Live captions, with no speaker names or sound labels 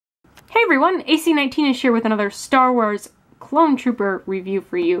Hey everyone, AC19 is here with another Star Wars Clone Trooper review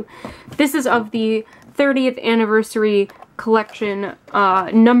for you. This is of the 30th anniversary collection,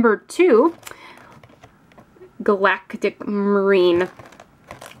 number 2, Galactic Marine.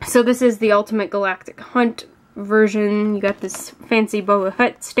 So this is the Ultimate Galactic Hunt version. You got this fancy Boba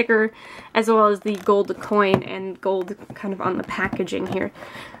Fett sticker, as well as the gold coin and gold kind of on the packaging here.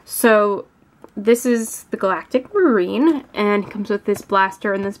 So this is the Galactic Marine, and it comes with this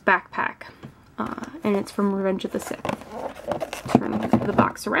blaster and this backpack. And it's from Revenge of the Sith. Let's turn the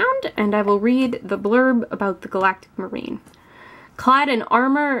box around, and I will read the blurb about the Galactic Marine. Clad in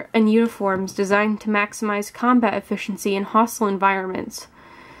armor and uniforms designed to maximize combat efficiency in hostile environments,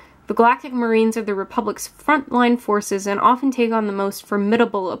 the Galactic Marines are the Republic's frontline forces and often take on the most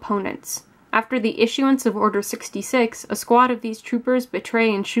formidable opponents. After the issuance of Order 66, a squad of these troopers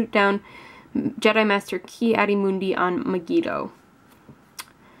betray and shoot down Jedi Master Ki-Adi-Mundi on Megiddo.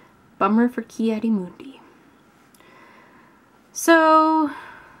 Bummer for Ki-Adi-Mundi. So,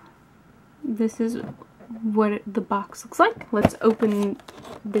 this is what the box looks like. Let's open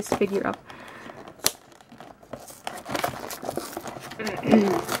this figure up.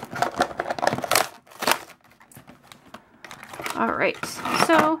 Alright,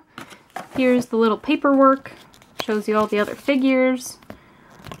 so here's the little paperwork. Shows you all the other figures.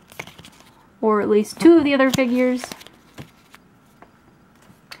 Or at least 2 of the other figures.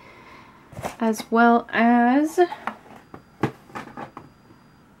 As well as,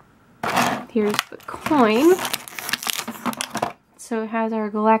 here's the coin. So it has our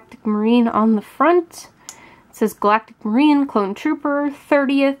Galactic Marine on the front. It says Galactic Marine, Clone Trooper,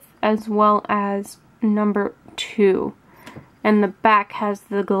 30th, as well as number 2. And the back has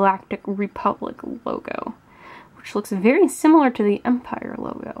the Galactic Republic logo, which looks very similar to the Empire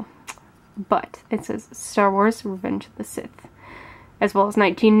logo. But it says Star Wars Revenge of the Sith, as well as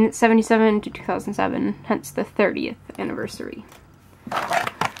 1977 to 2007, hence the 30th anniversary.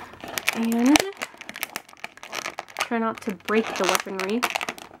 And try not to break the weaponry.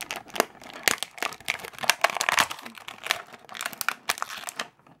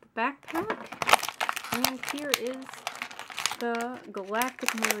 The backpack, and here is the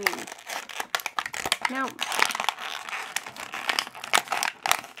Galactic Marine. Now,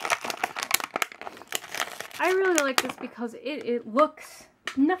 I really like this because it looks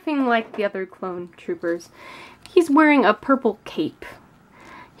nothing like the other clone troopers. He's wearing a purple cape.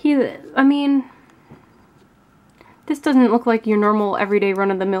 I mean, this doesn't look like your normal everyday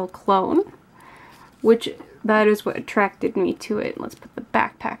run-of-the-mill clone, which that is what attracted me to it. Let's put the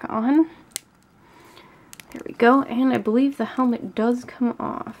backpack on. There we go, and I believe the helmet does come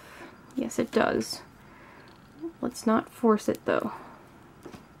off. Yes, it does. Let's not force it though.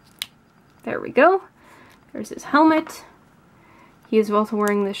 There we go. There's his helmet. He is also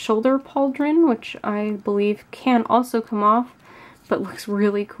wearing the shoulder pauldron, which I believe can also come off, but looks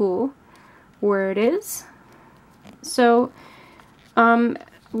really cool where it is. So, a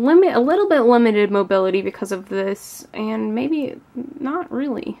little bit limited mobility because of this, and maybe not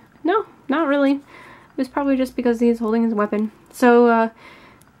really. No, not really. It was probably just because he's holding his weapon. So,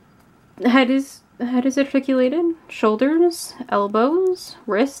 head is articulated, shoulders, elbows,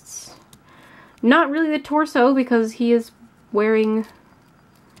 wrists. Not really the torso, because he is wearing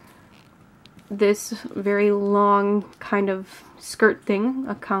this very long kind of skirt thing,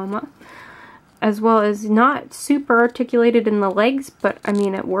 a kama, as well as not super articulated in the legs, but I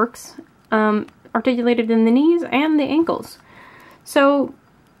mean it works. Articulated in the knees and the ankles. So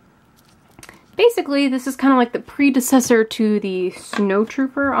basically this is kind of like the predecessor to the Snow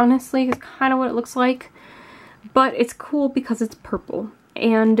Trooper, honestly, is kind of what it looks like. But it's cool because it's purple,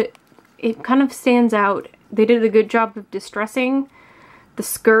 and it kind of stands out. They did a good job of distressing the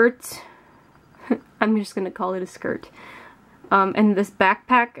skirt. I'm just gonna call it a skirt. And this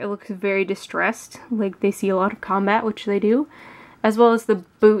backpack, it looks very distressed, like they see a lot of combat, which they do. As well as the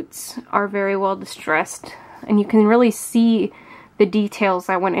boots are very well distressed. And you can really see the details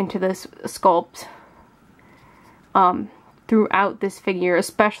that went into this sculpt throughout this figure,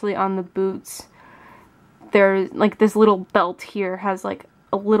 especially on the boots. There's like this little belt here has like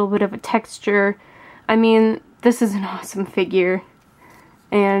a little bit of a texture. I mean, this is an awesome figure,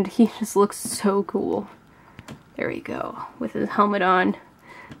 and he just looks so cool. There you go, with his helmet on.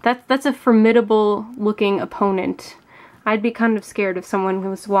 That's a formidable looking opponent. I'd be kind of scared if someone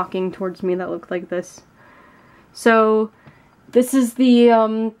was walking towards me that looked like this. So, this is the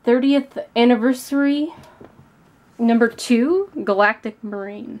 30th anniversary, number 2, Galactic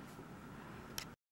Marine.